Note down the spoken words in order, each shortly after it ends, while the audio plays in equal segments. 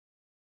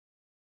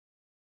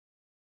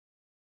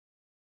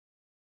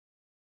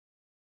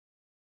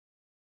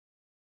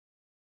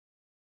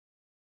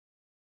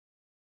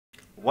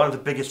One of the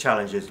biggest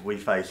challenges we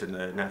face in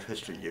the natural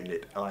history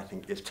unit, I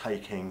think, is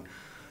taking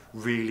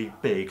really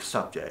big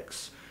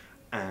subjects,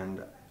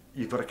 and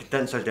you've got to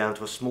condense those down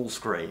to a small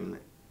screen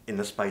in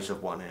the space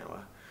of 1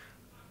 hour.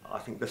 I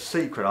think the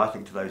secret,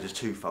 to those is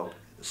twofold.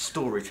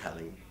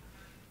 Storytelling.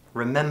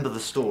 Remember the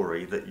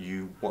story that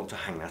you want to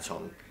hang that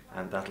on,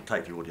 and that'll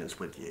take the audience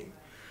with you.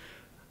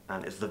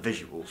 And it's the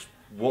visuals.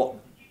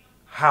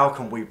 How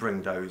can we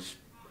bring those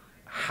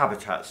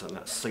habitats and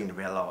that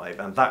scenery alive?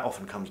 And that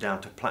often comes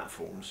down to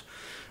platforms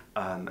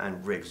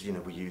and rigs. You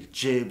know, we use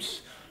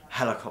jibs,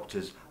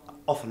 helicopters,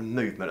 often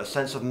movement. A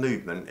sense of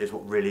movement is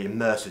what really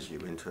immerses you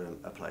into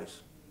a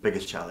place.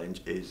 Biggest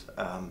challenge is,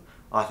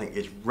 I think,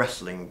 is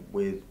wrestling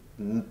with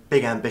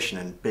big ambition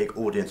and big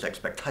audience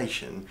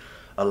expectation,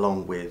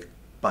 along with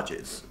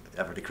budgets,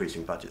 ever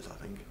decreasing budgets, I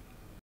think.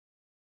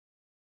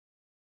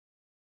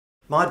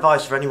 My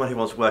advice for anyone who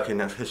wants to work in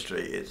natural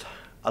history is,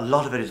 a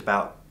lot of it is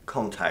about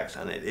contacts,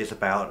 and it is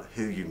about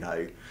who you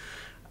know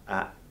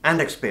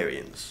and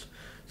experience.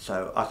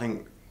 So I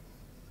think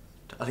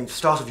to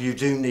start off, you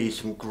do need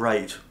some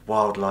great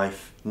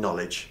wildlife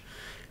knowledge,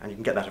 and you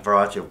can get that a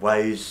variety of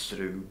ways,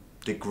 through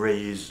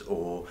degrees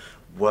or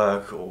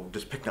work, or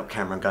just picking up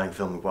camera and going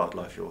filming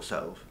wildlife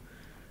yourself.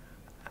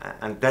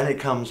 And then it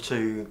comes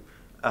to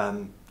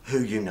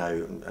who you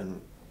know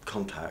and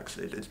contacts.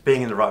 It's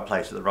being in the right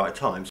place at the right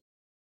time.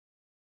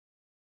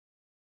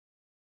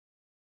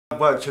 I've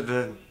worked at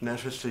the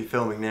natural history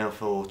filming now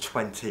for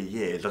 20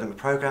 years. I think the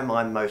programme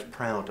I'm most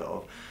proud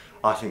of,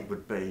 I think,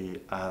 would be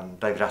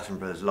David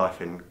Attenborough's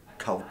Life in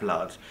Cold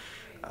Blood.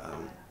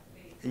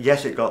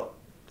 Yes, it got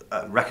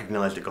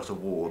recognised, it got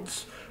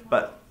awards,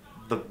 but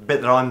the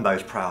bit that I'm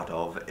most proud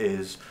of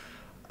is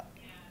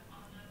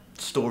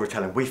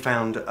storytelling. We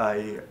found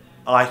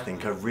I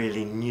think, a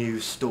really new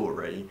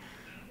story,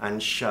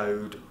 and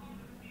showed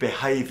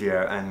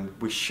behaviour, and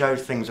we showed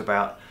things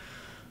about,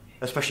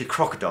 especially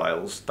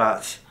crocodiles,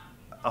 that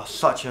are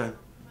such a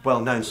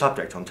well-known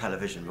subject on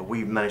television, but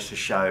we managed to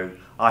show,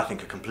 I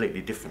think, a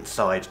completely different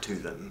side to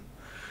them.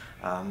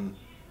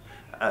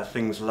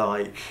 Things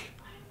like,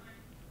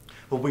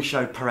 well, we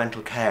showed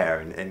parental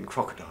care in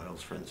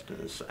crocodiles, for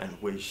instance, and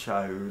we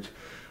showed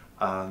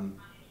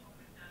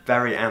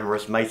very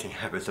amorous mating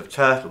habits of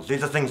turtles.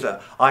 These are things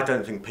that I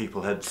don't think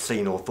people had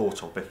seen or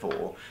thought of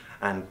before,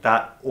 and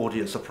that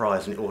audience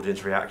surprise and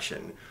audience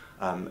reaction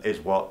is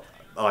what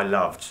I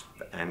loved,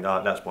 and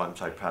that's why I'm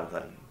so proud of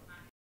that.